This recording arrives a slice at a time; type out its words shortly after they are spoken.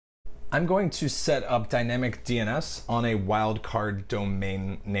I'm going to set up dynamic DNS on a wildcard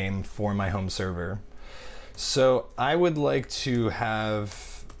domain name for my home server. So I would like to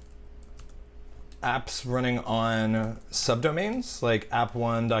have apps running on subdomains, like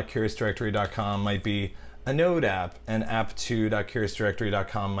app1.curiousdirectory.com might be a node app, and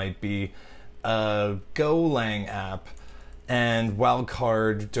app2.curiousdirectory.com might be a Golang app, and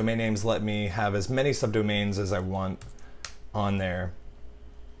wildcard domain names let me have as many subdomains as I want on there.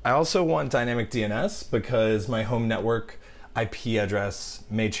 I also want dynamic DNS because my home network IP address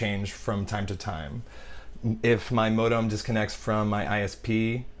may change from time to time. If my modem disconnects from my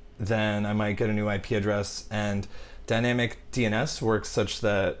ISP, then I might get a new IP address, and dynamic DNS works such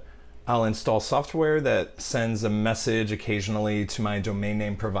that I'll install software that sends a message occasionally to my domain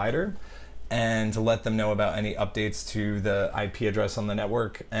name provider and let them know about any updates to the IP address on the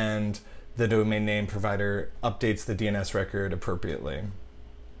network, and the domain name provider updates the DNS record appropriately.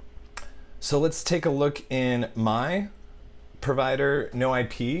 So let's take a look in my provider,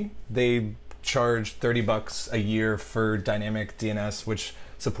 NoIP. They charge $30 a year for dynamic DNS, which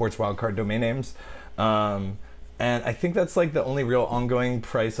supports wildcard domain names. And I think that's like the only real ongoing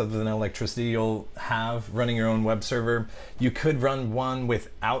price other than electricity you'll have running your own web server. You could run one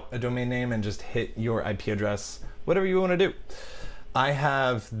without a domain name and just hit your IP address, whatever you want to do. I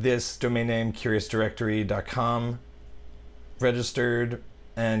have this domain name, curiousdirectory.com, registered,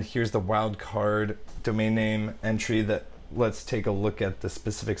 and here's the wildcard domain name entry that let's take a look at the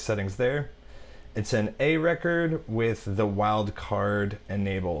specific settings there. It's an A record with the wildcard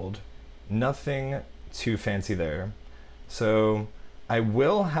enabled. Nothing too fancy there. So I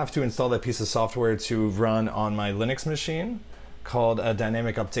will have to install that piece of software to run on my Linux machine called a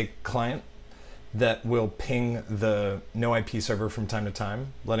dynamic update client that will ping the NoIP server from time to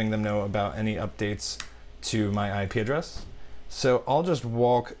time, letting them know about any updates to my IP address. So I'll just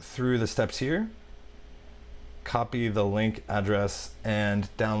walk through the steps here, copy the link address, and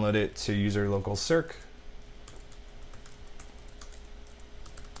download it to user local circ.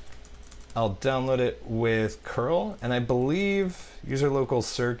 I'll download it with curl, and I believe user local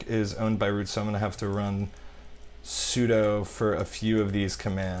circ is owned by root, so I'm going to have to run sudo for a few of these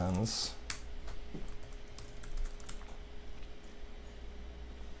commands.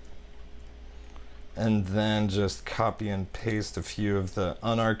 And then just copy and paste a few of the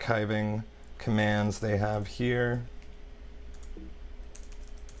unarchiving commands they have here.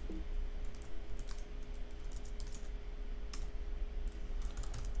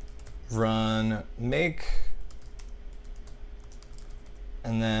 Run make,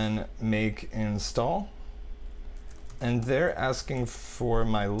 and then make install. And they're asking for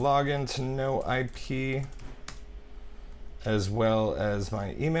my login to NoIP, as well as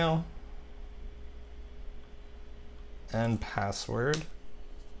my email and password.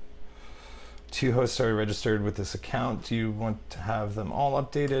 2 hosts are registered with this account. Do you want to have them all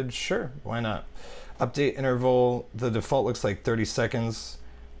updated? Sure, why not? Update interval, the default looks like 30 seconds.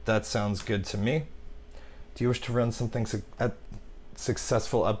 That sounds good to me. Do you wish to run something at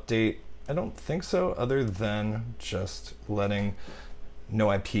successful update? I don't think so, other than just letting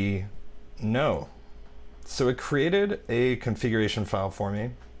NoIP know. So it created a configuration file for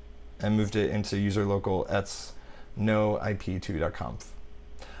me and moved it into user local ets noip2.conf.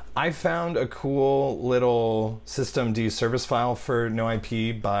 I found a cool little systemd service file for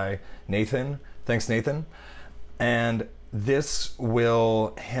NoIP by Nathan. Thanks, Nathan. And this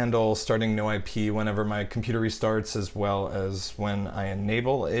will handle starting NoIP whenever my computer restarts, as well as when I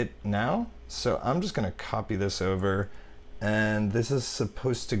enable it now. So I'm just going to copy this over, and this is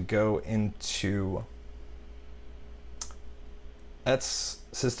supposed to go into ets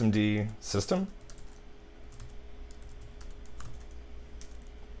systemd system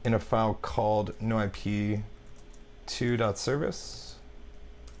in a file called noip2.service.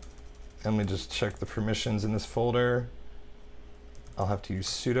 And we just check the permissions in this folder. I'll have to use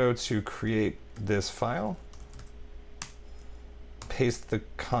sudo to create this file. Paste the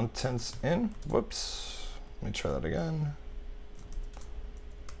contents in. Whoops. Let me try that again.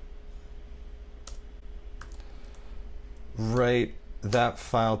 Write that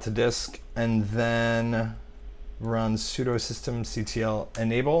file to disk, and then run sudo systemctl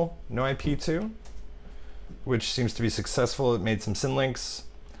enable noip2, which seems to be successful. It made some symlinks.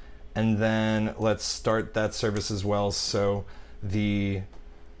 And then let's start that service as well, so the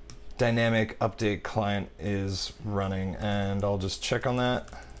dynamic update client is running, and I'll just check on that.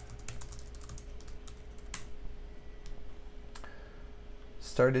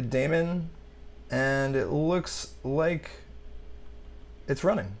 Started daemon, and it looks like it's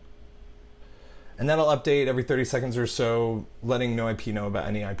running. And that'll update every 30 seconds or so, letting NoIP know about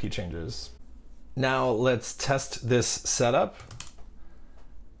any IP changes. Now let's test this setup.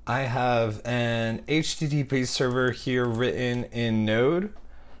 I have an HTTP server here written in Node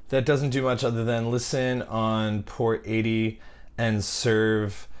that doesn't do much other than listen on port 80 and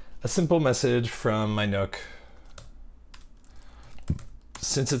serve a simple message from my NUC.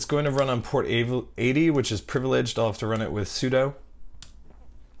 Since it's going to run on port 80, which is privileged, I'll have to run it with sudo.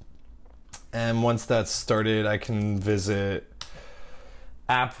 And once that's started, I can visit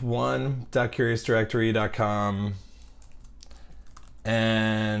app1.curiousdirectory.com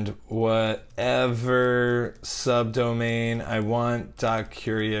and whatever subdomain I want,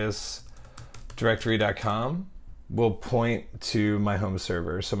 .curiousdirectory.com will point to my home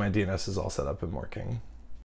server. So my DNS is all set up and working.